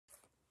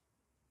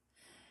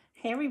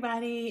Hey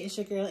everybody, it's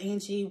your girl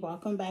Angie.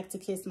 Welcome back to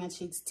Kiss My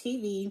Cheeks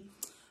TV.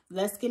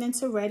 Let's get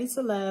into Ready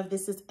to Love.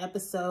 This is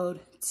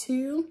episode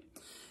 2.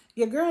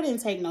 Your girl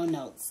didn't take no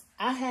notes.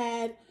 I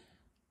had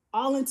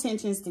all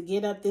intentions to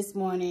get up this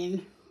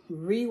morning,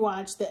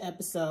 rewatch the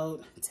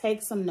episode,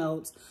 take some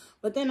notes.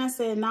 But then I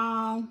said,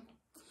 nah,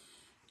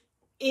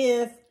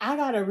 if I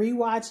gotta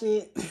rewatch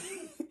it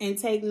and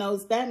take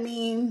notes, that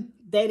means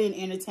they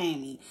didn't entertain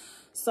me.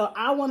 So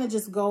I want to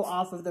just go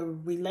off of the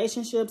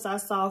relationships I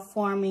saw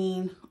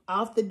forming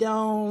off the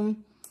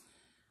dome.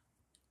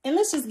 And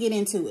let's just get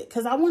into it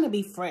because I want to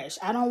be fresh.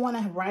 I don't want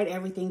to write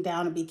everything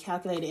down and be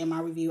calculated in my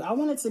review. I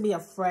want it to be a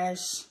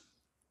fresh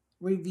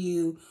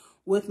review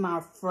with my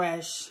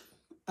fresh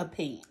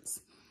opinions.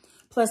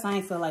 Plus, I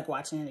ain't feel like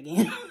watching it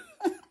again.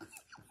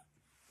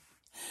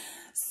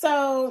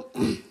 So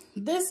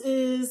this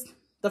is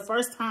the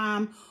first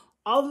time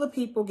all of the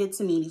people get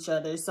to meet each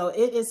other. So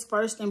it is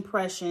first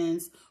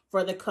impressions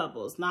for the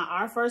couples. Not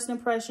our first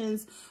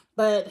impressions,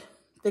 but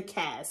the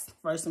cast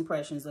first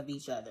impressions of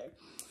each other.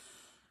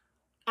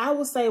 I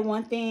will say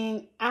one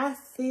thing. I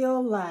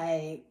feel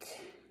like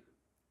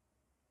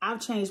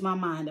I've changed my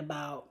mind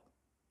about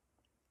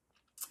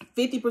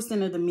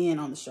 50% of the men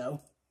on the show.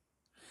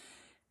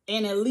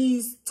 And at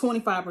least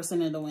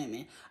 25% of the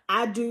women.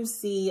 I do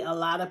see a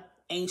lot of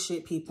ain't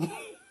shit people.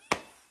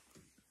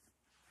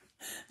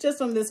 Just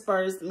from this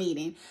first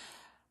meeting.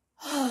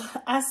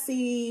 I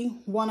see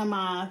one of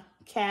my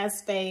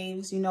cast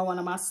faves, one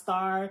of my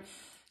star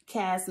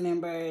cast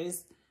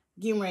members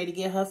getting ready to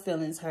get her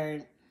feelings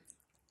hurt.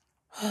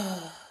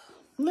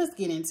 Let's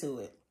get into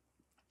it.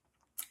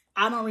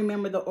 I don't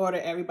remember the order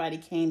everybody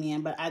came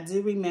in, but I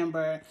do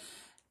remember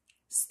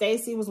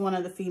Stacy was one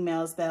of the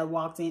females that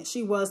walked in.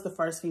 She was the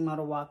first female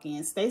to walk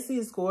in. Stacy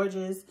is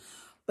gorgeous,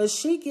 but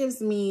she gives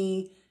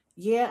me,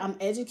 yeah, I'm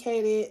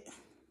educated.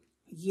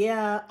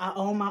 Yeah, I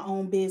own my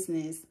own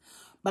business.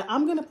 But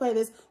I'm going to play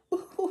this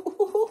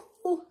boop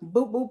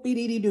boop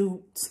dee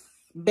doo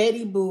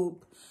Betty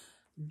Boop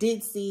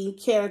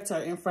ditzy character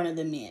in front of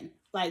the men.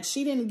 Like,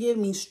 she didn't give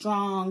me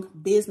strong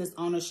business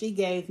owner. She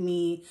gave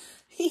me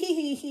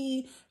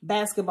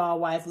basketball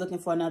wife looking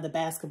for another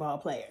basketball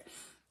player.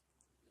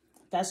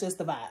 That's just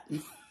the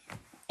vibe.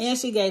 And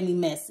she gave me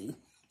messy.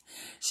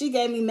 She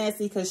gave me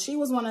messy because she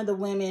was one of the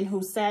women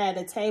who sat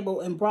at a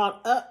table and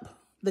brought up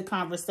the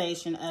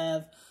conversation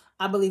of,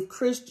 I believe,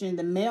 Christian,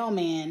 the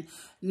mailman,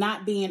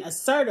 not being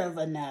assertive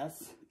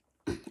enough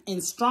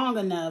and strong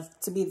enough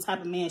to be the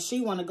type of man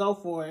she want to go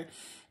for.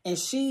 And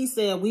she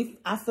said,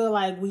 I feel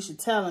like we should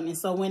tell him. And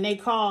so when they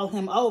call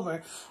him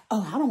over,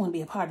 oh, I don't want to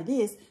be a part of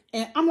this.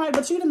 And I'm like,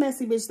 but you the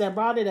messy bitch that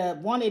brought it up,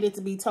 wanted it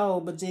to be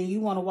told, but then you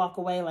want to walk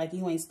away like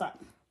you ain't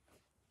stopped.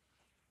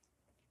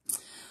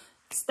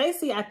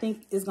 Stacy, I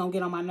think, is going to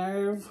get on my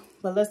nerve,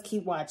 but let's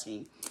keep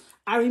watching.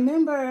 I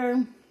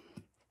remember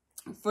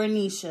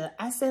Vernisha.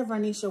 I said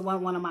Vernisha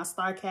wasn't one of my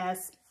star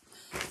casts.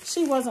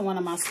 She wasn't one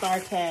of my star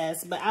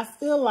casts, but I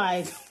feel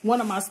like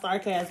one of my star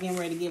casts getting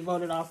ready to get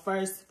voted off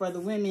first for the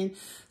women,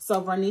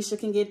 so Vernisha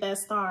can get that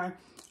star.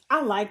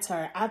 I liked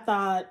her. I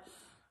thought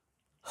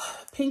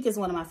pink is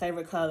one of my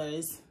favorite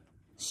colors.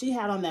 She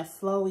had on that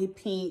flowy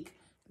pink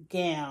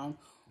gown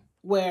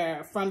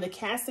where from the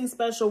casting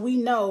special, we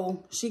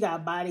know she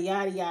got body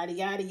yada, yada,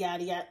 yada,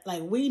 yada, yada.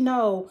 Like, we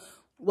know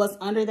what's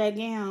under that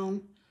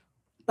gown.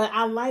 But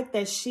I like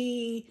that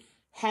she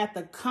had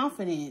the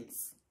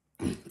confidence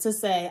to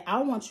say,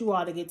 I want you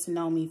all to get to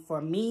know me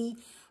for me,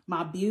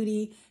 my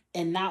beauty,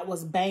 and not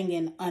what's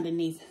banging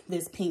underneath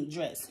this pink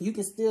dress. You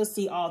can still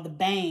see all the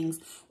bangs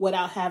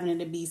without having it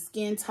to be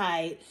skin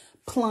tight,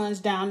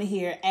 plunged down to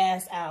here,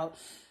 ass out.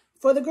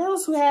 For the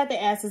girls who had their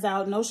asses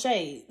out, no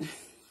shade.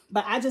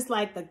 But I just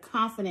like the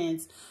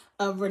confidence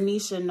of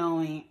Vernisha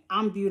knowing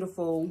I'm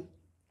beautiful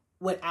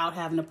without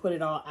having to put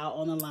it all out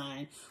on the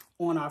line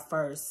on our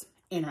first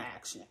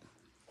interaction.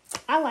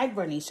 I like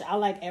Vernisha. I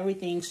like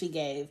everything she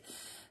gave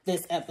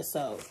this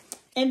episode.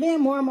 And then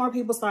more and more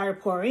people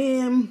started pouring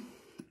in.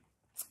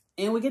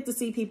 And we get to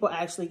see people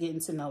actually getting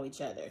to know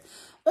each other.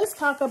 Let's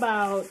talk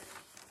about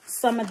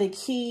some of the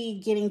key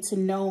getting to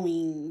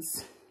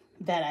knowings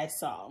that I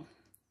saw.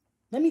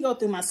 Let me go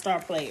through my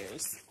star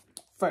players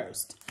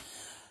first.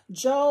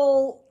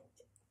 Joel,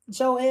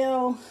 he's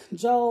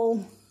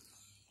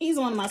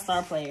one of my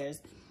star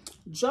players.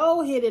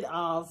 Joel hit it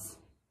off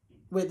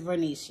with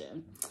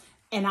Vernisha.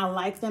 And I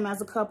like them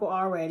as a couple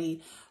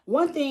already.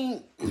 One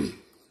thing,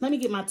 let me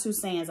get my 2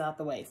 sayings out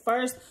the way.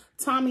 First,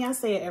 Tommy, I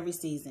say it every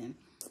season.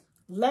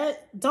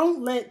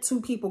 Don't let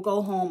 2 people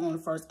go home on the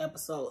first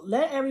episode.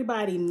 Let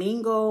everybody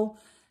mingle,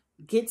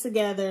 get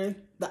together.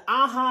 The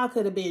aha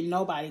could have been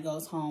nobody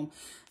goes home.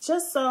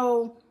 Just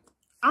so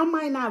I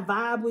might not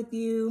vibe with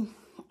you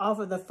off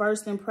of the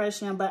first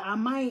impression, but I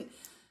might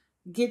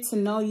get to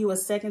know you a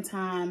second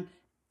time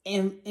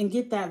and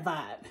get that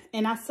vibe.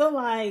 And I feel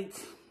like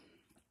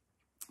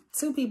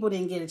 2 people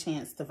didn't get a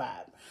chance to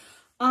vibe.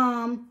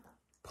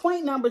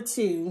 Point number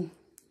 2,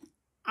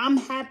 I'm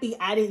happy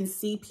I didn't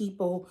see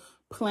people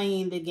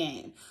playing the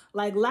game.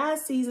 Like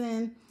last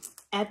season,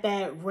 at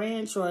that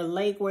ranch or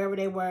lake, wherever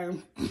they were,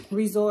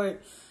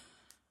 resort,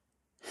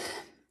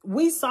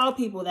 We saw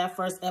people that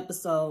first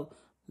episode,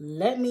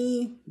 let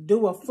me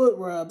do a foot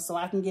rub so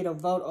I can get a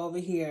vote over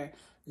here.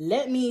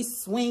 Let me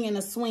swing in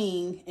a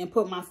swing and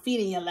put my feet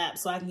in your lap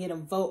so I can get a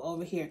vote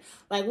over here.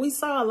 Like, we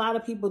saw a lot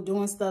of people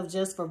doing stuff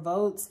just for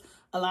votes.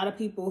 A lot of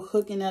people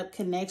hooking up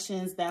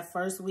connections that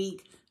first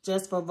week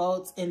just for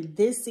votes. And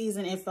this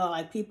season, it felt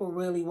like people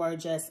really were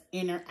just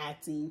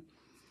interacting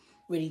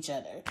with each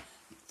other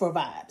for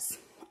vibes.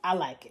 I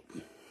like it.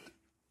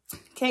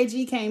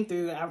 KG came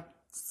through.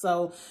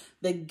 So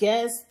the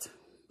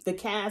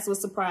cast was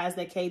surprised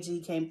that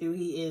KG came through.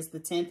 He is the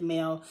 10th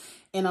male.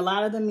 And a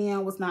lot of the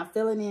men was not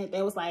feeling it.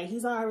 They was like,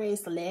 he's already a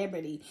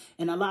celebrity.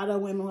 And a lot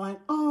of women were like,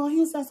 oh,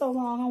 he's not so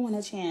long. I want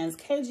a chance.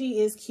 KG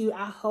is cute.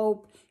 I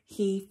hope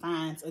he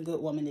finds a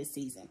good woman this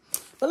season.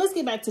 But let's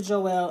get back to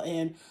Joel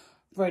and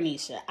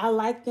Vernisha. I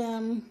like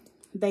them.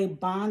 They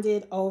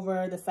bonded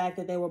over the fact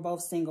that they were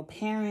both single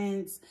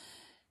parents.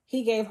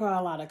 He gave her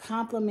a lot of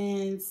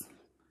compliments.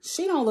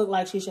 She don't look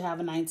like she should have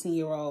a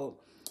 19-year-old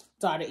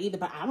daughter either,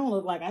 but I don't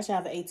look like I should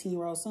have an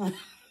 18-year-old son.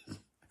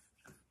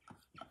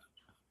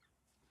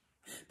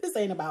 This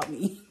ain't about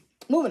me.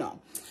 Moving on.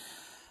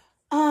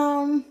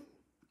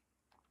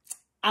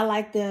 I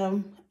like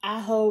them. I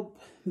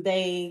hope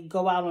they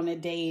go out on a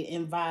date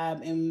and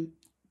vibe and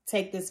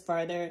take this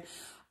further.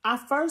 I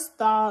first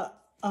thought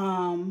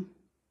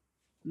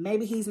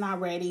maybe he's not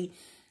ready.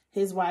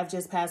 His wife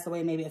just passed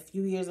away maybe a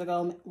few years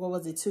ago. What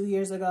was it, 2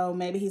 years ago?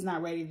 Maybe he's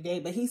not ready to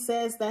date, but he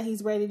says that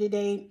he's ready to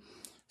date.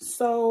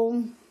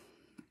 So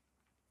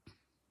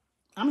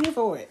I'm here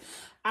for it.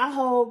 I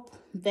hope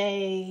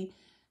they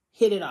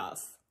hit it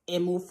off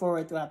and move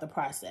forward throughout the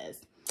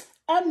process.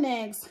 Up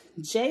next,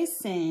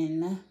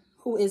 Jason,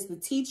 who is the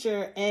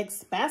teacher,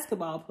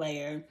 ex-basketball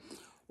player,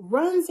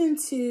 runs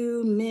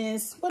into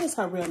Miss, what is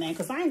her real name?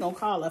 Because I ain't going to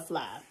call her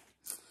Fly.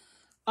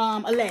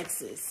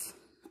 Alexis.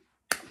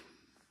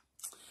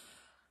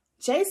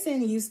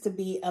 Jason used to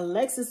be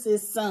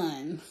Alexis's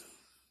son's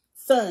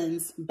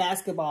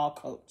basketball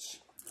coach.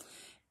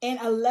 And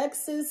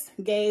Alexis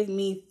gave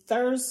me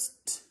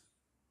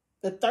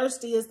the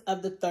thirstiest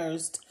of the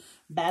thirst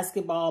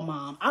basketball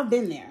mom. I've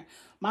been there.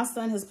 My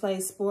son has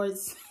played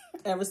sports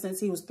ever since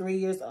he was 3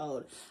 years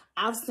old.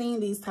 I've seen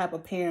these type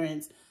of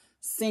parents,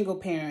 single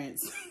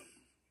parents,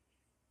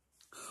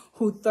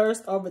 who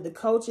thirst over the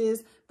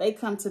coaches. They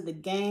come to the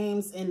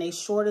games in they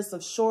shortest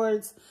of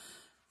shorts,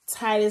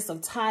 tightest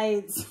of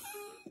tights.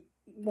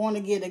 Want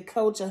to get a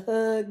coach a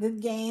hug. Good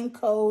game,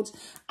 coach.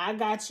 I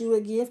got you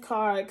a gift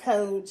card,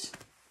 coach.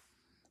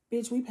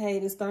 Bitch, we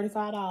paid us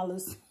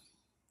 $35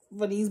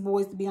 for these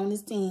boys to be on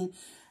this team.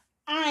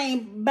 I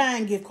ain't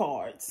buying gift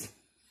cards.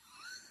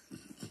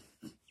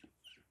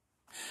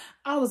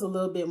 I was a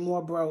little bit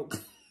more broke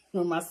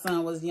when my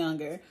son was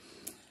younger.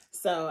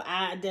 So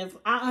I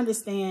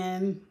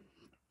understand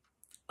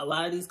a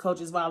lot of these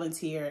coaches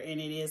volunteer, and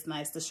it is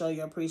nice to show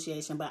your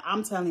appreciation. But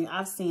I'm telling you,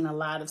 I've seen a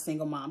lot of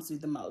single moms do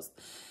the most.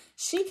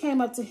 She came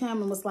up to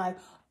him and was like,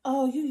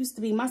 oh, you used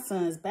to be my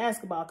son's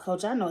basketball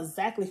coach. I know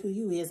exactly who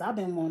you is. I've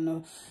been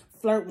wanting to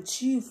flirt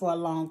with you for a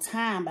long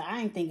time, but I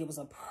didn't think it was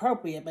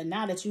appropriate. But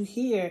now that you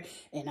here,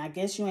 and I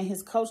guess you ain't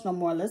his coach no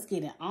more, let's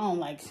get it on.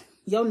 Like,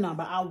 your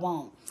number, I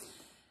won't.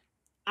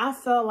 I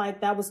felt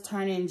like that was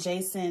turning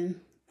Jason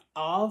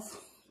off.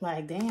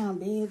 Like, damn,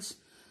 bitch.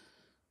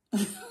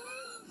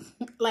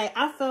 Like,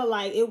 I felt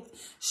like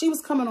she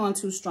was coming on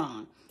too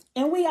strong.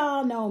 And we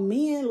all know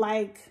men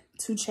like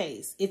to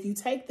chase. If you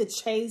take the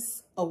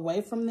chase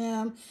away from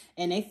them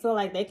and they feel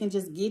like they can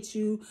just get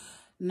you,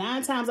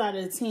 9 times out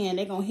of 10,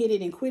 they're going to hit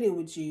it and quit it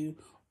with you,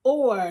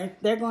 or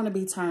they're going to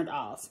be turned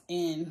off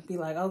and be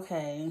like,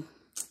 okay,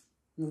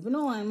 moving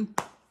on.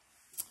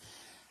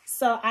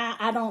 So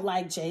I don't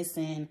like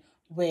Jason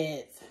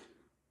with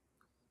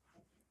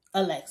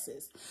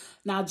Alexis.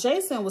 Now,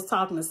 Jason was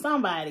talking to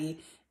somebody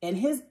and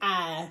his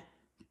eye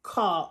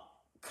caught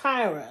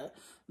Kyra,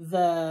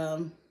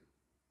 the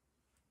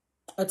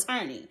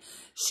attorney.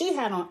 She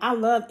had on, I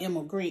love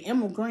emerald green.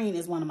 Emerald green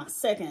is one of my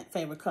second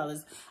favorite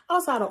colors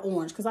outside of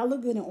orange, because I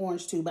look good in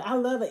orange too, but I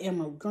love an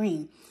emerald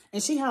green.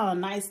 And she had a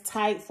nice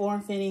tight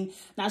form fitting.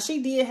 Now,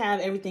 she did have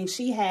everything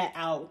she had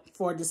out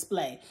for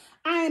display.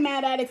 I ain't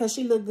mad at it because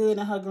she looked good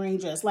in her green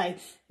dress. Like,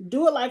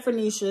 do it like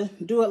Vernisha,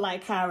 do it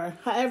like Kyra.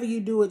 However you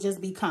do it,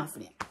 just be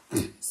confident.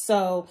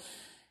 So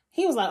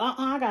he was like,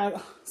 I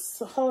gotta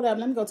hold up.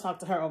 Let me go talk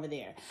to her over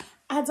there.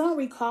 I don't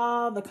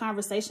recall the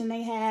conversation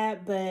they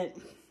had, but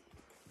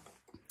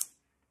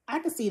I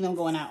could see them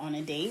going out on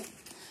a date.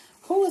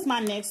 Who is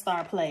my next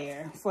star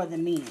player for the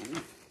men?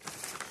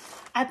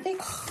 I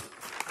think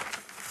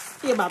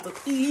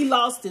he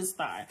lost his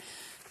star.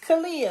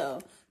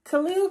 Khalil.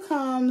 Khalil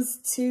comes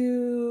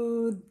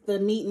to the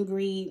meet and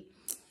greet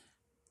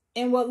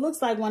in what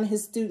looks like one of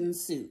his student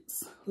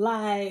suits.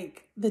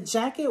 Like, the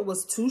jacket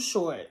was too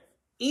short.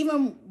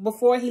 Even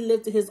before he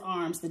lifted his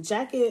arms, the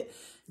jacket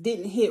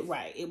didn't hit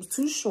right. It was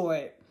too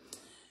short.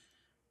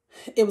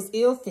 It was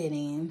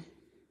ill-fitting.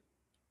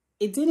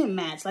 It didn't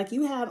match. Like,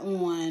 you had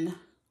on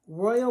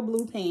royal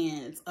blue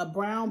pants, a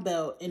brown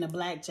belt, and a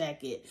black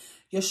jacket.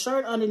 Your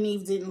shirt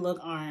underneath didn't look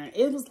iron.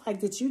 It was like,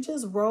 did you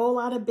just roll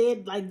out of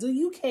bed? Like, do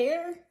you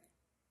care?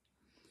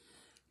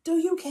 Do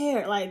you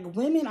care? Like,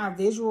 women are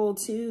visual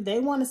too. They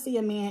want to see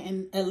a man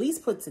and at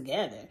least put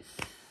together.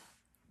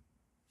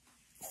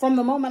 From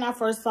the moment I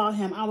first saw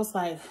him, I was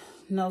like,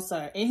 no,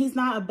 sir. And he's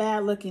not a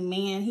bad looking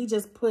man. He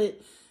just put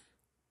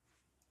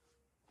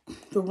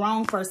the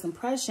wrong first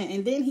impression.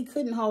 And then he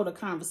couldn't hold a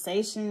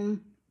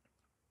conversation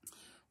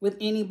with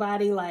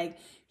anybody. Like,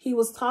 he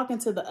was talking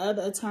to the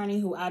other attorney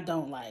who I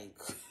don't like.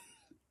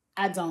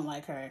 I don't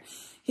like her.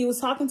 He was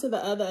talking to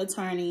the other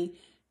attorney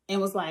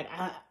and was like,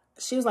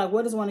 she was like,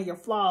 what is one of your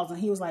flaws? And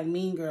he was like,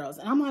 mean girls.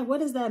 And I'm like, what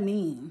does that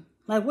mean?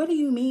 Like, what do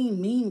you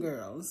mean, mean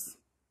girls?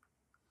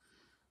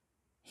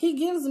 He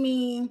gives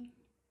me,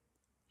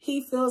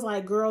 he feels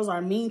like girls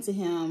are mean to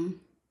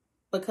him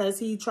because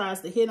he tries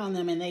to hit on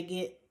them and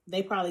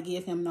they probably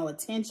give him no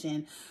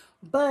attention.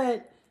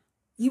 But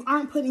you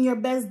aren't putting your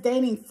best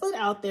dating foot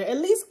out there. At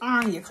least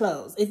iron your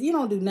clothes. If you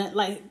don't do nothing,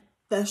 like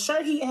the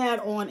shirt he had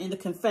on in the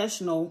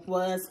confessional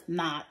was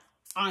not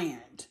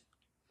ironed.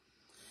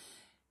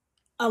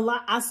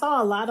 I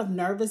saw a lot of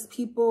nervous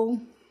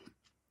people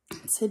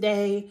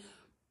today,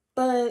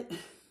 and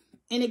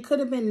it could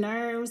have been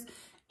nerves.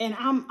 And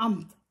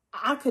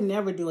I could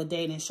never do a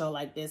dating show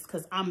like this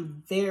because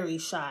I'm very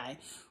shy.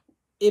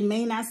 It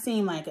may not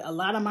seem like it. A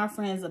lot of my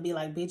friends will be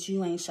like, bitch,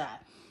 you ain't shy.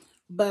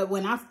 But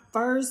when I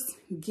first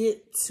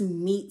get to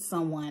meet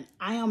someone,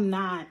 I am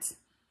not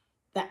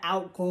the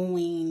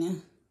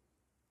outgoing,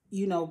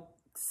 you know,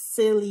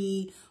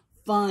 silly,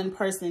 fun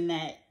person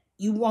that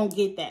you won't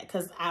get that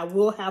because I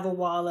will have a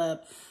wall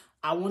up.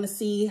 I want to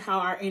see how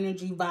our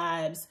energy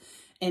vibes.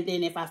 And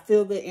then if I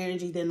feel good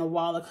energy, then the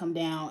wall will come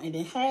down. And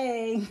then,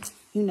 hey,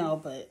 you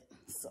know,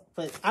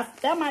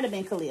 that might have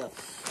been Khalil.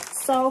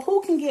 So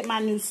who can get my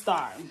new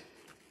star?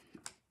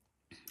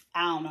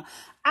 I don't know.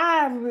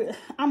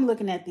 I'm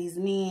looking at these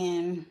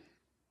men.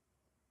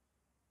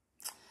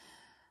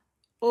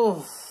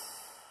 Oh,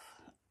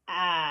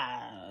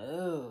 I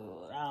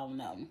don't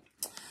know.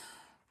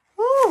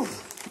 Ooh,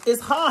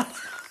 it's hard.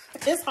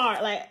 It's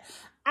hard. Like,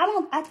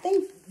 I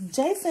think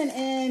Jason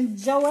and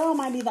Joel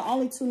might be the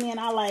only two men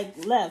I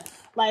like left.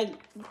 Like,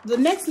 the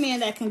next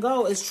man that can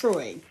go is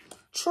Troy.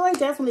 Troy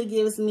definitely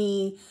gives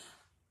me,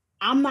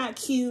 I'm not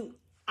cute.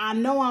 I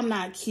know I'm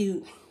not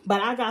cute, but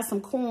I got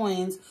some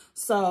coins.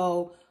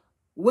 So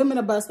women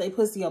will bust their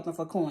pussy open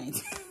for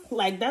coins.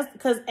 Like, that's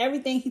because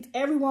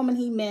every woman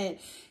he met,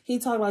 he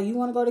talked about, you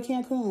want to go to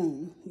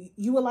Cancun?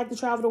 You would like to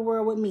travel the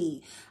world with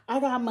me. I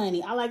got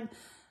money. I like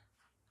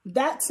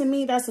that. To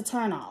me, that's a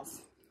turnoff.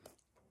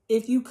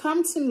 If you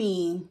come to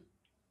me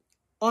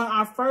on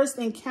our first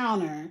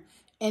encounter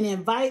and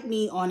invite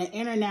me on an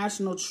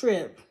international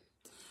trip,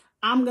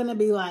 I'm going to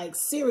be like,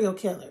 serial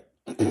killer.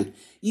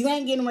 You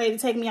ain't getting ready to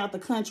take me out the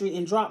country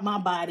and drop my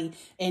body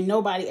and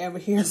nobody ever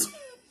hears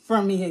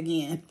from me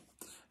again.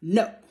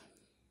 No.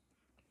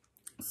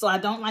 So I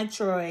don't like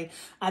Troy.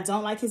 I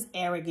don't like his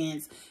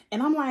arrogance.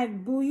 And I'm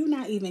like, boo, you're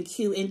not even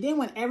cute. And then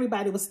when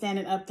everybody was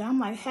standing up there, I'm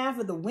like, half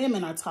of the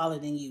women are taller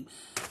than you.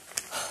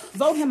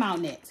 Vote him out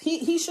next.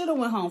 He should have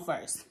went home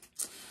first.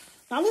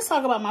 Now let's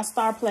talk about my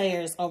star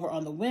players over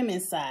on the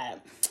women's side.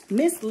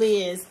 Miss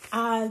Liz,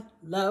 I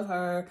love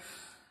her.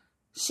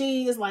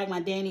 She is like my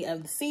Danny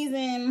of the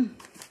season.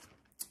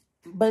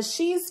 But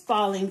she's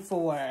falling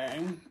for,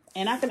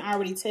 and I can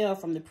already tell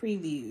from the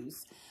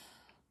previews.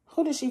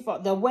 Who did she fall?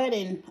 The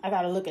wedding, I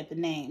got to look at the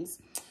names.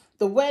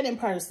 The wedding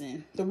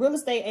person, the real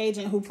estate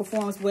agent who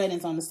performs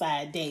weddings on the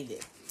side,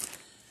 David.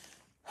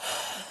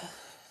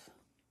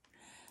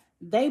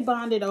 They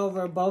bonded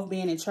over both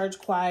being in church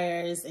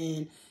choirs,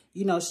 and,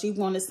 you know, she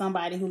wanted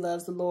somebody who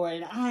loves the Lord.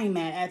 And I ain't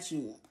mad at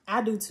you.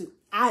 I do too.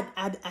 I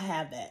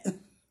have that.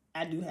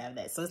 I do have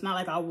that. So it's not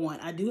like I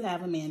want. I do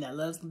have a man that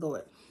loves the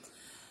Lord.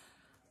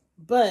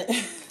 But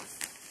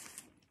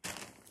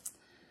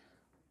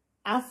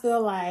I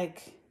feel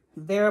like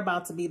they're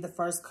about to be the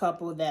first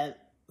couple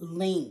that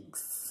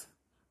links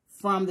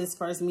from this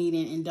first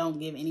meeting and don't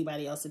give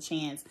anybody else a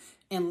chance.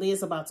 And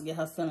Liz about to get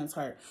her feelings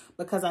hurt.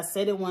 Because I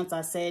said it once,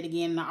 I say it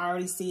again, and I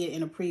already see it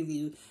in a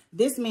preview.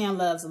 This man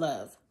loves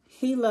love.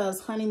 He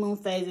loves honeymoon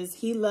phases.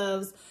 He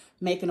loves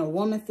making a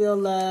woman feel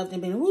loved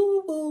and being woo,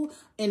 woo, woo,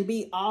 and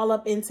be all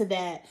up into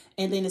that.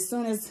 And then as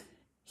soon as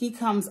he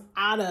comes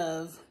out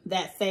of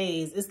that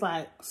phase, it's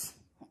like,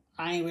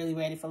 I ain't really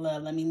ready for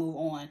love. Let me move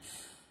on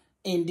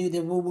and do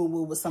the woo, woo,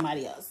 woo with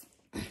somebody else.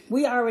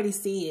 We already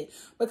see it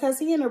because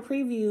he in a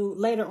preview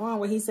later on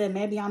where he said,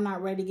 maybe I'm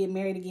not ready to get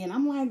married again.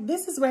 I'm like,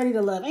 this is ready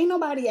to love. Ain't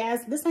nobody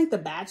asked. This ain't The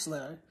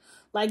Bachelor.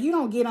 Like, you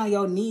don't get on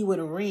your knee with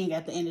a ring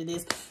at the end of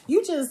this.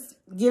 You just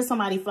give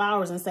somebody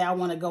flowers and say, I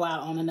want to go out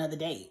on another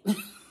date.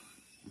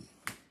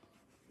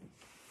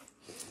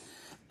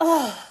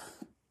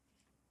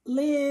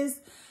 Liz,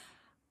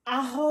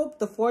 I hope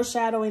the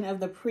foreshadowing of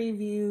the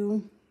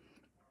preview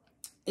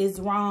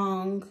is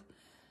wrong.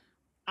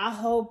 I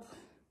hope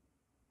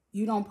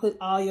you don't put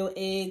all your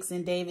eggs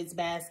in David's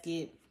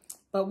basket,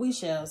 but we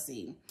shall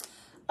see.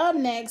 Up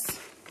next,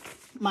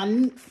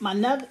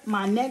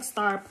 my next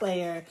star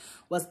player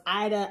was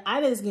Ida.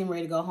 Ida is getting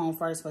ready to go home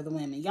first for the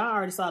women. Y'all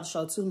already saw the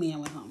show. 2 men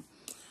went home.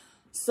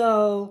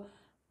 So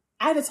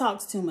Ida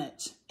talks too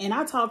much, and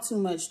I talk too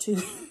much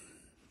too.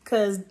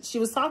 Because she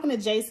was talking to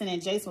Jason,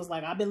 and Jason was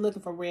like, I've been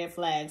looking for red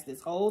flags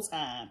this whole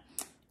time,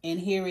 and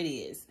here it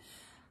is.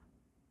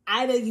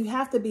 Ida, you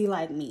have to be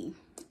like me.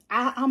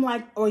 I'm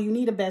like, or you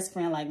need a best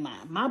friend like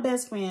mine. My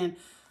best friend,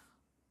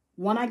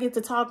 when I get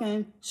to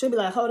talking, she'll be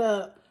like, hold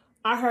up,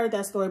 I heard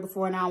that story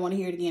before and I don't want to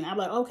hear it again. I'm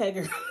like, okay,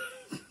 girl.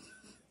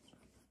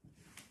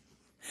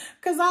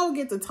 Because I will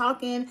get to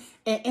talking,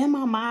 and in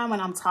my mind, when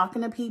I'm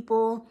talking to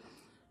people,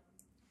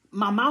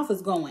 my mouth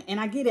is going,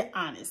 and I get it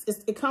honest.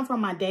 It comes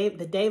from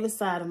the Davis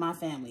side of my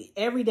family.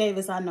 Every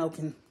Davis I know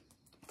can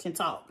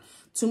talk.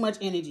 Too much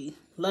energy.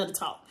 Love to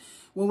talk.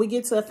 When we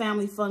get to a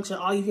family function,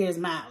 all you hear is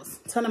mouths.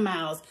 Ton of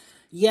mouths.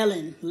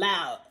 Yelling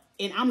loud.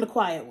 And I'm the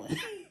quiet one.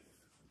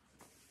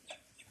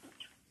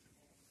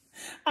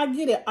 I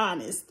get it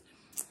honest.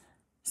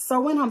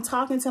 So when I'm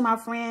talking to my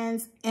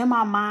friends, in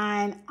my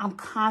mind, I'm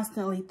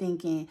constantly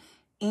thinking,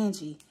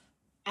 Angie,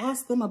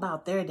 ask them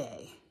about their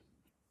day.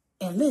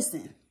 And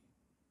listen.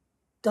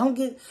 Don't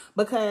get,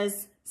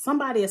 because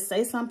somebody will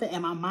say something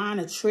and my mind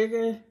will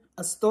trigger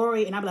a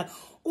story, and I'll be like,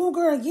 oh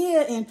girl,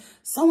 yeah, and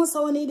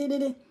so-and-so needed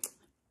it.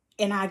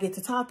 And I get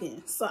to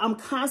talking. So I'm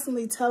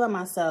constantly telling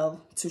myself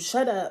to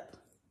shut up.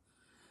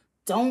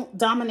 Don't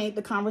dominate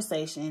the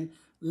conversation.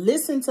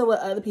 Listen to what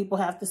other people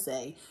have to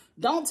say.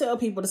 Don't tell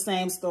people the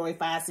same story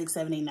 5, 6,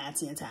 7, 8, 9,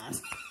 10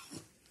 times.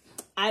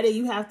 Ida,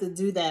 you have to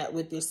do that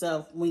with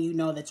yourself when you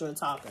know that you're a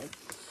talker.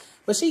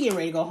 But she getting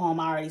ready to go home.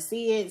 I already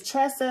see it.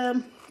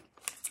 Tressa,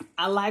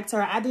 I liked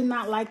her. I did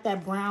not like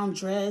that brown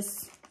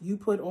dress you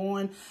put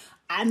on.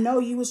 I know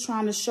you was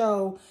trying to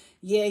show,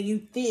 yeah, you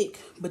thick,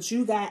 but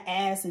you got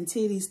ass and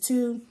titties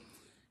too.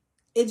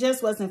 It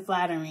just wasn't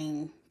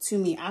flattering to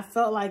me. I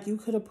felt like you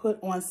could have put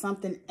on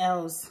something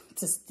else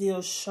to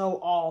still show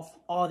off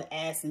all the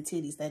ass and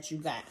titties that you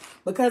got,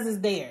 because it's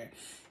there.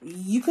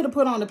 You could have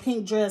put on a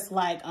pink dress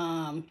like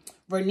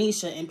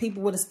Vernisha, and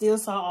people would have still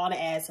saw all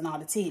the ass and all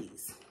the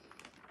titties.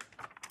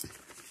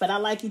 But I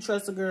like you,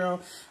 Tressa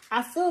girl.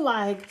 I feel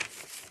like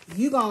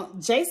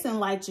Jason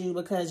liked you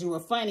because you were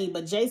funny,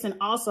 but Jason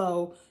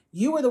also,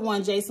 you were the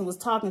one Jason was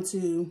talking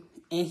to,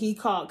 and he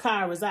called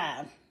Kyra's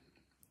eye.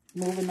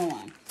 Moving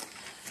on.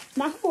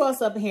 Now, who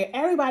else up in here?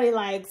 Everybody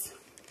likes,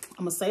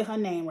 I'm going to say her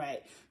name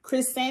right,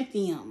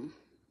 Chrysanthemum.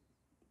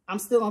 I'm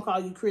still going to call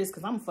you Chris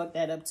because I'm going to fuck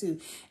that up too.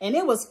 And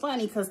it was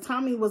funny because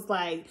Tommy was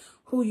like,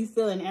 who you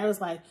feeling? And Eric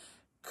was like,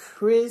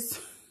 Christhea.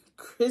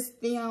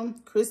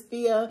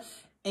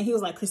 And he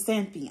was like,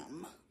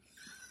 Chrysanthemum.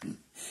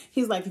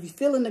 He's like, if you're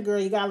feeling the girl,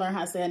 you got to learn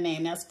how to say her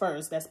name. That's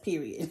first. That's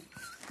period.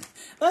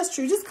 That's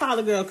true. Just call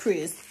the girl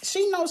Chris.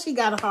 She knows she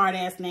got a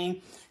hard-ass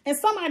name. And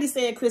somebody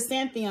said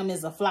chrysanthemum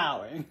is a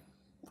flower.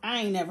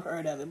 I ain't never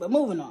heard of it. But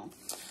moving on.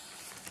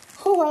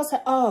 Who else?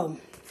 Oh,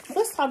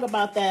 let's talk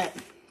about that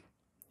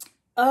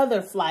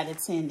other flight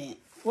attendant.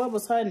 What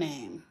was her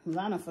name?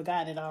 I done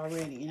forgot it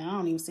already. I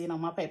don't even see it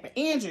on my paper.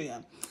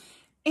 Andrea.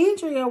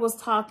 Andrea was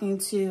talking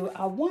to,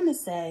 I want to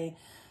say,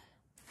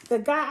 the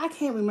guy, I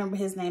can't remember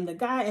his name, the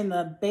guy in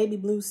the baby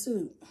blue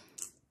suit.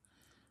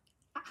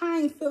 I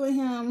ain't feeling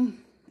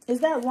him.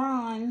 Is that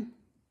Ron?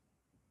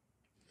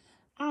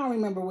 I don't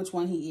remember which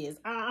one he is.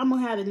 I'm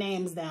going to have the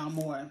names down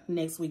more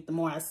next week, the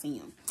more I see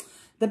him.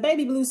 The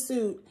baby blue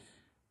suit,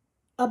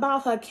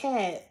 about her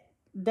cat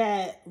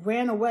that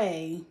ran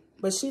away,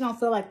 but she don't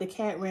feel like the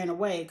cat ran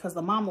away because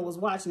the mama was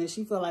watching it.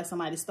 She feel like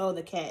somebody stole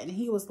the cat. And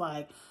he was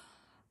like,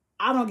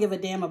 I don't give a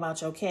damn about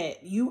your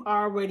cat. You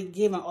already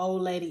giving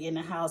old lady in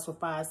the house for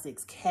 5,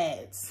 6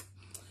 cats.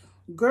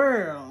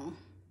 Girl,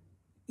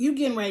 you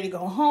getting ready to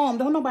go home.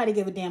 Don't nobody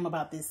give a damn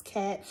about this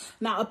cat.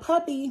 Now, a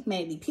puppy,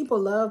 maybe. People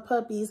love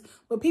puppies,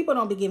 but people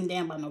don't be giving a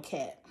damn about no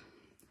cat.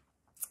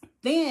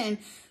 Then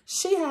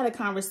she had a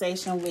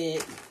conversation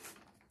with,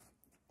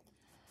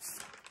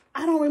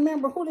 I don't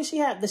remember, who did she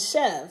have? The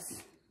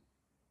chef.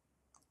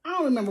 I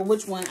don't remember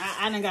which one.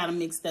 I done got them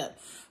mixed up.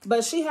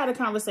 But she had a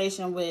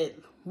conversation with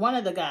one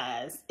of the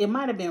guys, it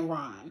might have been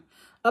Ron,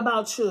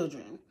 about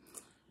children.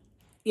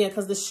 Yeah,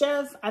 because the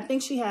chef, I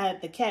think she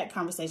had the cat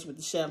conversation with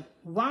the chef.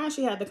 Ron,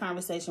 she had the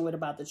conversation with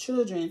about the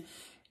children.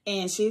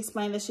 And she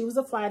explained that she was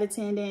a flight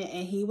attendant.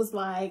 And he was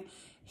like,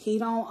 he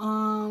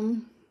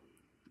don't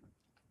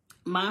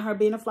mind her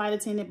being a flight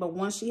attendant. But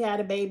once she had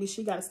a baby,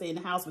 she got to stay in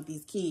the house with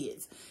these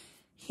kids.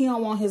 He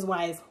don't want his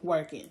wife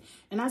working.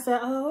 And I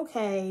said, oh,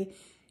 okay.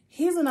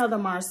 Here's another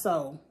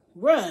Marceau.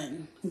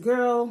 Run.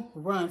 Girl,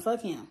 run.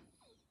 Fuck him.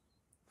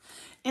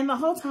 And the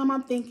whole time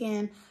I'm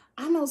thinking,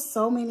 I know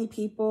so many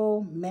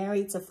people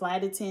married to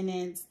flight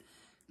attendants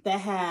that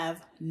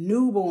have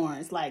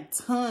newborns, like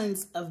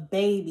tons of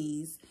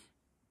babies,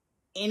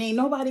 and ain't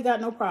nobody got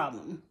no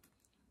problem.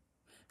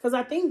 Because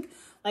I think,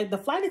 like, the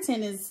flight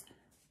attendants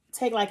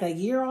take like a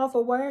year off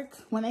of work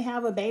when they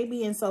have a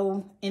baby, and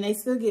they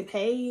still get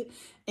paid.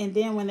 And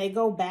then when they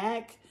go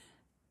back,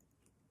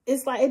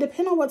 it's like, it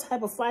depends on what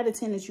type of flight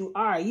attendant you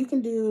are. You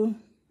can do,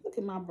 look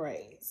at my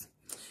braids.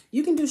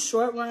 You can do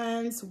short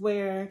runs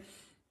where,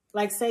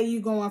 like, say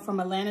you going from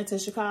Atlanta to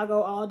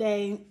Chicago all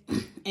day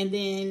and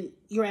then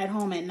you're at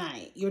home at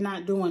night. You're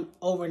not doing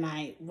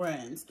overnight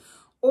runs.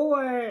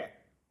 Or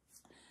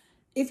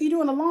if you're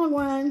doing a long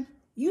run,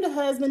 you the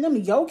husband, them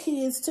your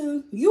kids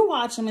too. You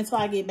watch them until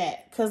I get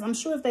back. Because I'm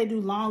sure if they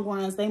do long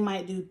runs, they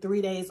might do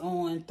 3 days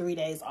on, 3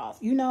 days off.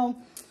 You know,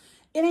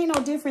 it ain't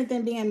no different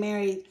than being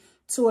married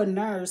to a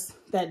nurse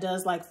that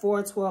does like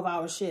 4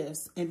 12-hour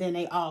shifts and then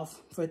they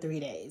off for 3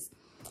 days.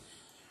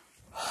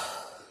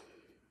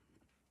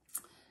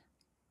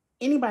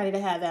 Anybody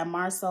that had that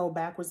Marceau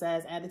backwards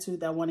ass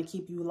attitude that want to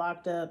keep you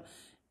locked up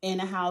in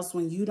a house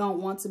when you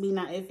don't want to be.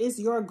 Now, if it's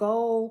your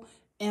goal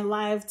in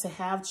life to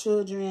have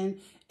children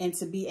and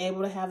to be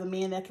able to have a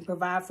man that can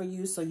provide for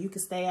you so you can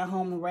stay at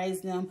home and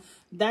raise them,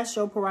 that's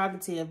your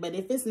prerogative. But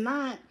if it's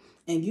not,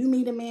 and you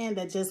meet a man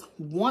that just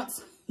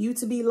wants you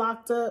to be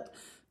locked up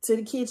to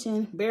the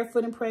kitchen,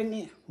 barefoot and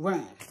pregnant,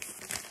 run.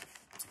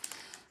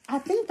 I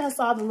think that's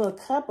all the little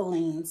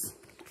couplings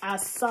I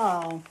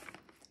saw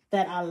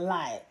that I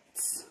liked.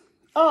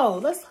 Oh,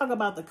 let's talk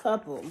about the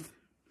couple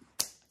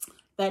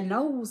that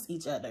knows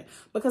each other.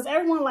 Because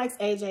everyone likes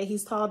AJ.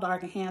 He's tall,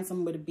 dark, and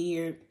handsome with a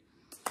beard.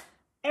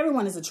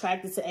 Everyone is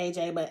attracted to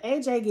AJ, but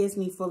AJ gives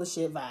me full of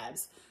shit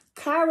vibes.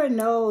 Kyra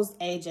knows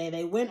AJ.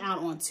 They went out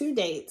on 2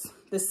 dates.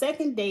 The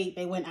second date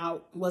they went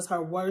out was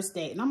her worst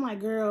date. And I'm like,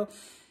 girl,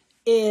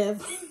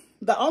 if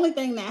the only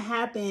thing that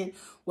happened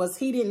was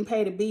he didn't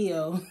pay the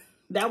bill,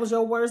 that was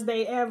your worst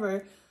date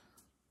ever,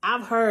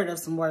 I've heard of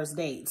some worse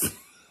dates.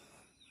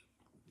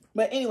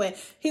 But anyway,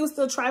 he was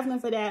still trifling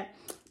for that.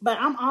 But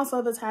I'm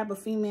also the type of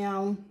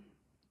female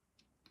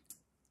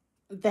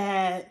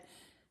that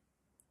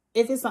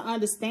if it's an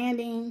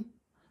understanding,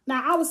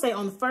 now I would say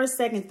on the first,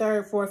 second,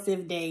 third, fourth,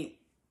 fifth date,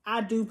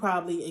 I do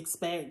probably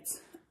expect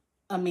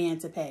a man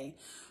to pay.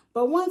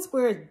 But once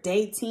we're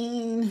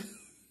dating,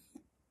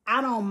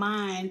 I don't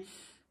mind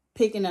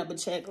picking up a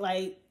check.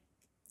 Like,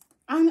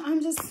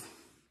 I'm just,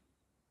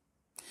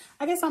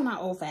 I guess I'm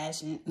not old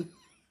fashioned.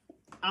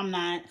 I'm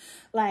not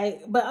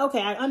like, but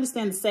okay, I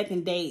understand the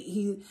second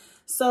date.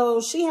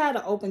 So she had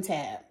an open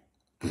tab.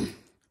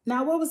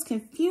 Now, what was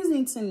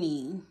confusing to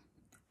me,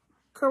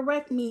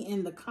 correct me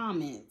in the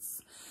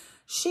comments.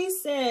 She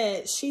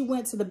said she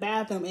went to the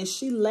bathroom and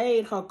she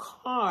laid her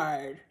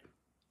card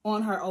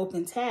on her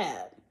open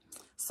tab.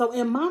 So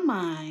in my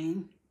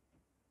mind,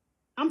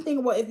 I'm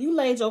thinking, well, if you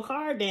laid your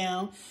card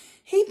down,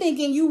 he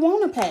thinking you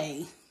want to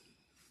pay.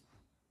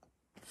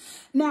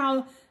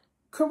 Now,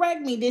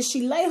 correct me, did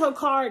she lay her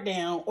card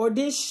down or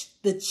did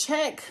the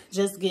check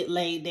just get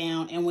laid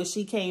down? And when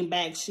she came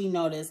back, she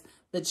noticed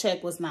the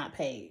check was not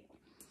paid.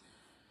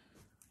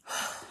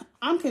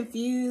 I'm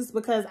confused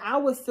because I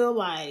would feel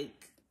like,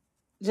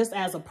 just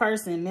as a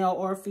person, male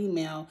or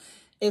female,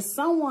 if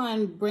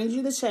someone brings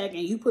you the check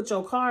and you put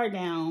your card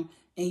down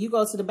and you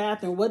go to the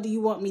bathroom, what do you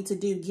want me to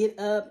do? Get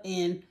up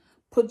and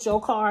put your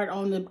card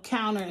on the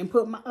counter and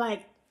put my,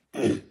 like,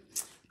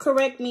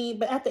 correct me.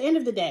 But at the end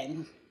of the day,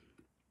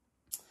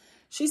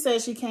 she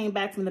said she came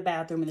back from the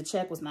bathroom and the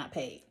check was not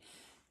paid.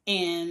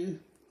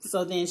 And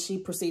so then she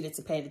proceeded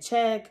to pay the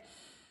check.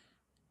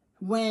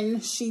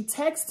 When she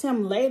texted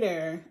him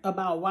later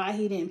about why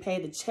he didn't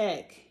pay the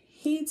check,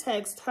 he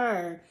texted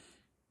her,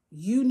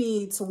 you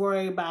need to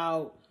worry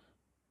about,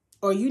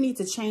 or you need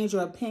to change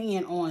your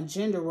opinion on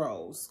gender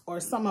roles or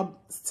something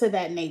to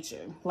that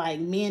nature. Like,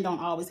 men don't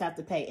always have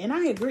to pay. And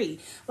I agree.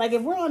 Like,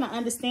 if we're on an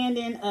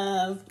understanding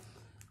of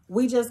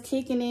we just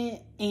kicking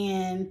it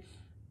and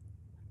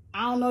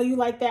I don't know you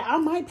like that, I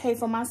might pay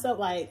for myself.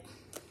 Like,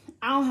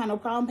 I don't have no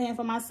problem paying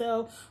for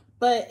myself.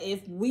 But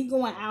if we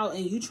going out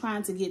and you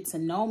trying to get to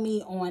know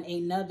me on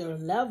another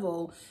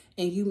level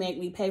and you make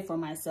me pay for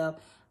myself,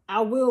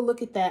 I will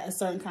look at that a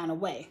certain kind of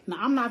way. Now,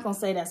 I'm not going to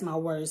say that's my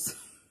worst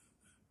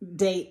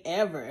date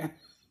ever.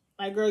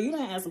 Like, girl, you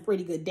done had some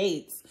pretty good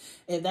dates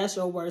if that's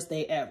your worst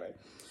date ever.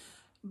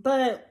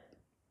 But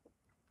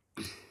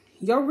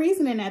your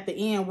reasoning at the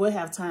end would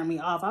have turned me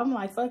off. I'm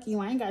like, fuck you,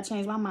 I ain't got to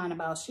change my mind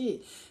about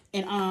shit.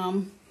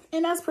 And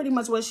that's pretty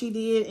much what she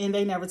did, and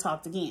they never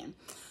talked again.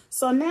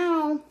 So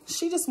now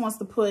she just wants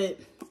to put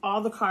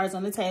all the cards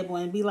on the table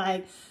and be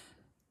like,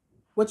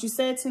 what you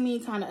said to me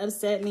kind of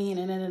upset me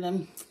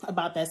and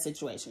about that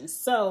situation.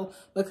 So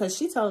because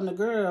she telling the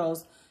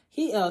girls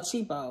he El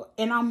Cheapo,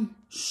 and I'm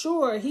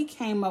sure he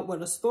came up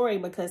with a story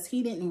because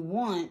he didn't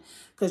want,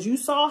 because you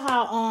saw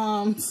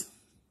how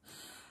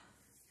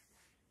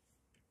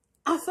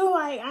I feel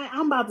like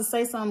I'm about to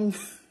say something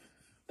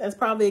that's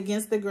probably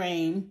against the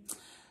grain.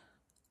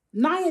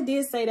 Nia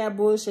did say that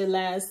bullshit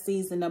last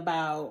season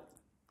about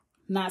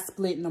not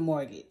splitting the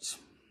mortgage.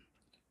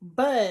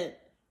 But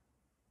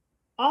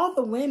all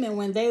the women,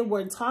 when they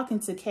were talking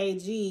to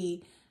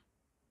KG,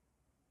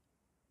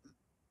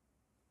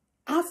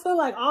 I feel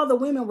like all the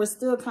women were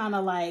still kind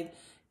of like,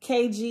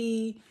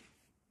 KG,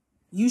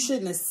 you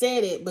shouldn't have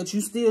said it, but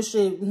you still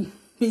should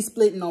be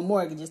splitting on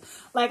mortgages.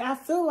 Like, I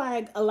feel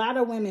like a lot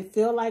of women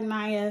feel like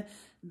Nia,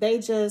 they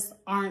just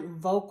aren't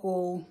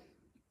vocal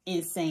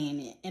in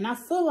saying it. And I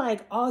feel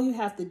like all you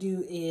have to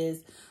do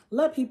is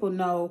let people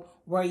know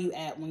where you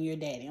at when you're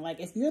dating. Like,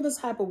 if you're the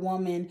type of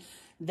woman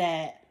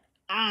that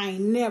I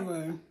ain't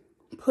never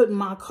putting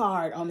my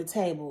card on the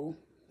table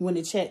when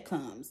the check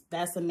comes,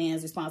 that's a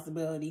man's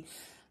responsibility.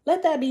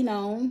 Let that be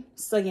known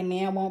so your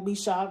man won't be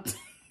shocked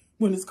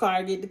when his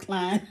card get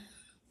declined.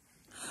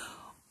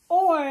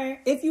 Or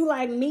if you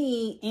like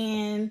me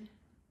and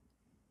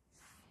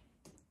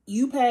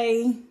you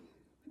pay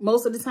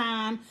most of the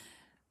time,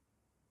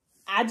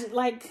 I just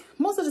like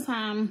most of the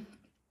time,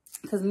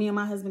 because me and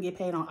my husband get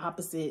paid on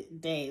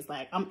opposite days.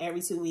 Like, I'm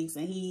every 2 weeks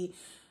and he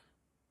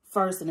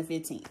first and the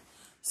 15th.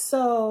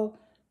 So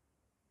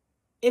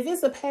if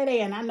it's a payday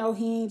and I know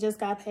he ain't just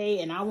got paid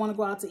and I want to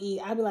go out to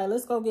eat, I'd be like,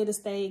 let's go get a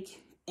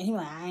steak. And he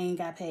like, I ain't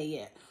got paid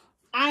yet.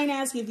 I ain't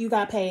asked you if you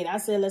got paid. I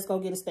said, let's go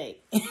get a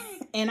steak.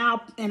 and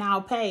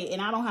I'll pay.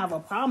 And I don't have a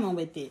problem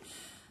with it.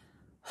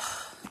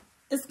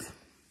 It's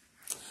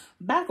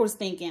backwards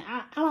thinking.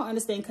 I don't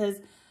understand, because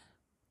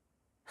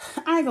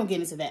I ain't gonna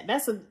get into that.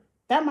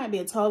 That might be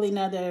a totally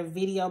another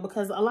video,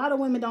 because a lot of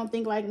women don't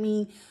think like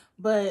me.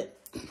 But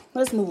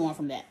let's move on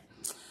from that.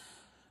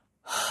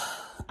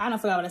 I don't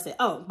forgot what I said.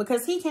 Oh,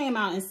 because he came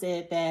out and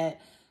said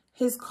that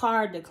his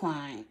card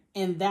declined,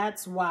 and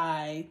that's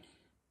why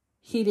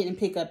he didn't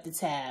pick up the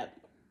tab,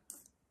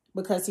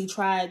 because he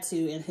tried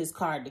to and his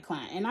card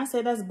declined. And I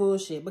said, that's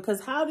bullshit,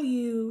 because how do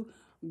you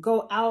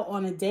go out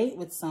on a date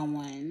with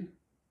someone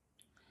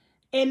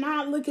and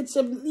not look at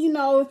your,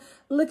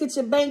 look at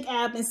your bank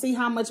app and see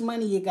how much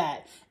money you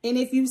got? And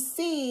if you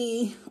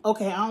see,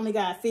 okay, I only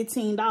got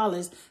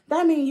 $15,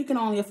 that means you can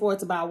only afford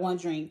to buy one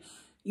drink.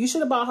 You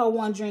should have bought her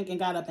one drink and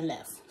got up and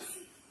left.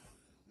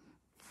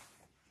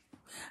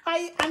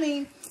 I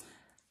mean,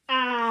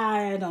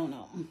 I don't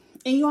know.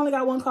 And you only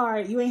got one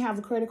card. You ain't have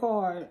a credit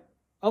card.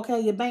 Okay,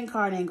 your bank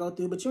card ain't go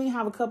through, but you ain't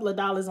have a couple of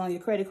dollars on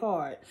your credit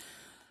card.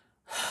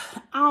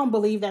 I don't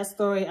believe that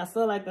story. I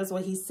feel like that's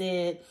what he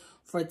said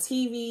for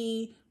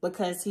TV,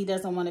 because he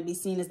doesn't want to be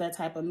seen as that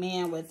type of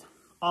man with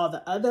all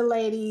the other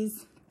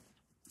ladies.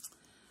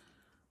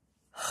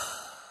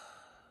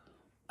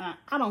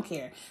 I don't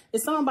care.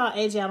 It's something about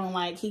AJ I don't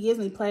like. He gives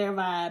me player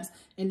vibes,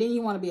 and then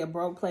you want to be a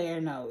broke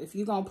player. No, if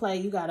you're going to play,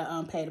 you got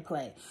to pay to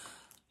play.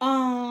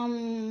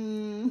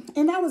 And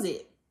that was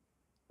it.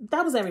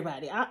 That was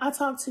everybody. I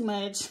talked too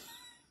much.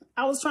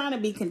 I was trying to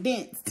be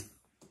condensed.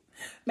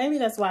 Maybe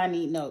that's why I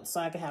need notes, so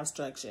I can have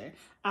structure.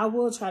 I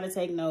will try to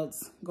take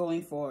notes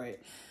going forward.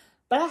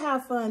 But I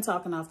have fun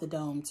talking off the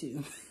dome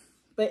too.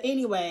 But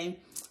anyway,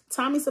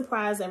 Tommy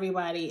surprised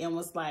everybody and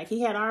was like,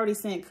 he had already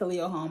sent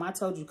Khalil home. I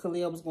told you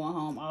Khalil was going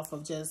home off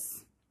of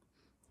just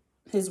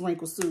his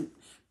wrinkled suit,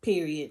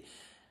 period.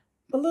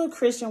 But little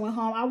Christian went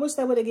home. I wish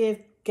they would have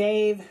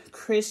gave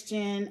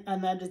Christian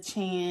another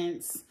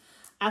chance.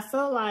 I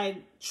felt like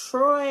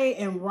Troy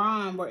and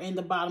Ron were in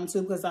the bottom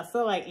two, because I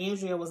feel like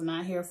Andrea was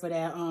not here for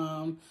that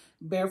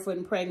barefoot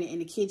and pregnant in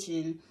the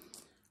kitchen.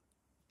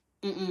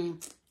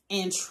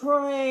 And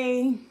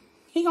Troy,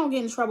 he gonna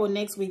get in trouble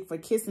next week for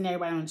kissing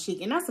everybody on the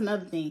cheek. And that's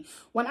another thing.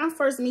 When I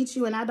first meet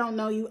you and I don't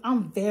know you,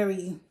 I'm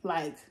very,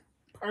 like,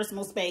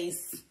 personal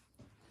space.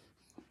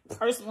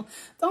 Personal.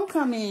 Don't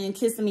come in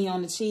kissing me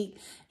on the cheek.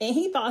 And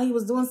he thought he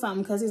was doing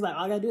something, because he's like,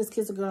 all I gotta do is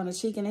kiss a girl on the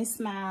cheek and they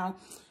smile.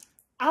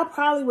 I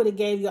probably would have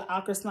gave you an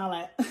awkward smile,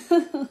 like,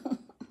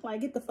 like,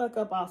 get the fuck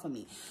up off of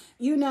me.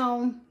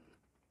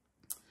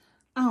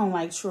 I don't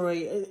like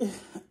Troy.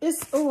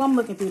 I'm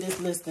looking through this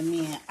list of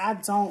men. I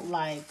don't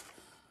like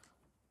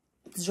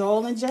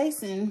Joel and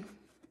Jason.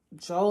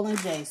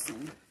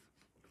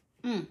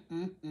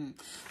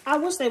 I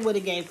wish they would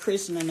have gave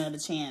Christian another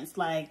chance.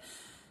 Like,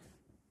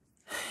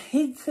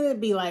 he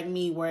could be like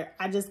me, where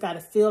I just got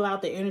to feel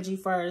out the energy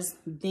first,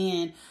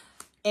 then,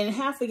 and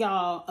half of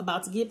y'all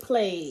about to get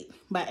played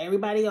by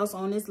everybody else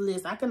on this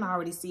list. I can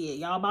already see it.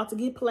 Y'all about to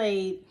get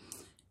played,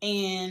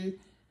 and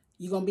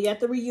you're going to be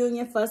at the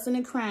reunion fussing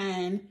and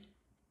crying,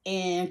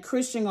 and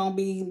Christian going to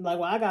be like,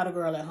 well, I got a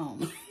girl at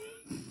home.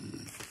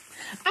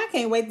 I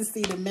can't wait to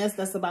see the mess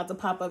that's about to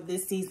pop up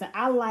this season.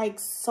 I like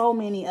so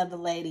many of the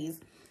ladies.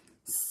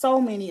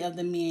 So many of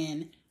the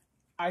men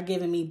are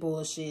giving me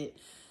bullshit.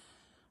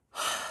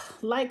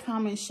 Like,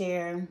 comment,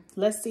 share.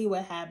 Let's see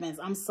what happens.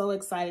 I'm so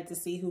excited to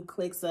see who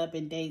clicks up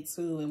in day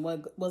 2 and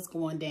what's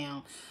going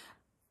down.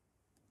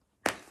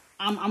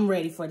 I'm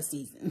ready for the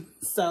season.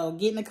 So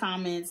get in the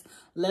comments.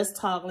 Let's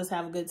talk. Let's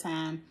have a good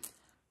time.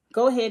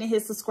 Go ahead and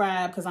hit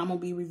subscribe, because I'm going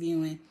to be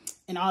reviewing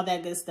and all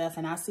that good stuff.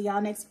 And I'll see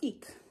y'all next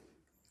week.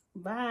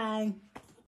 Bye.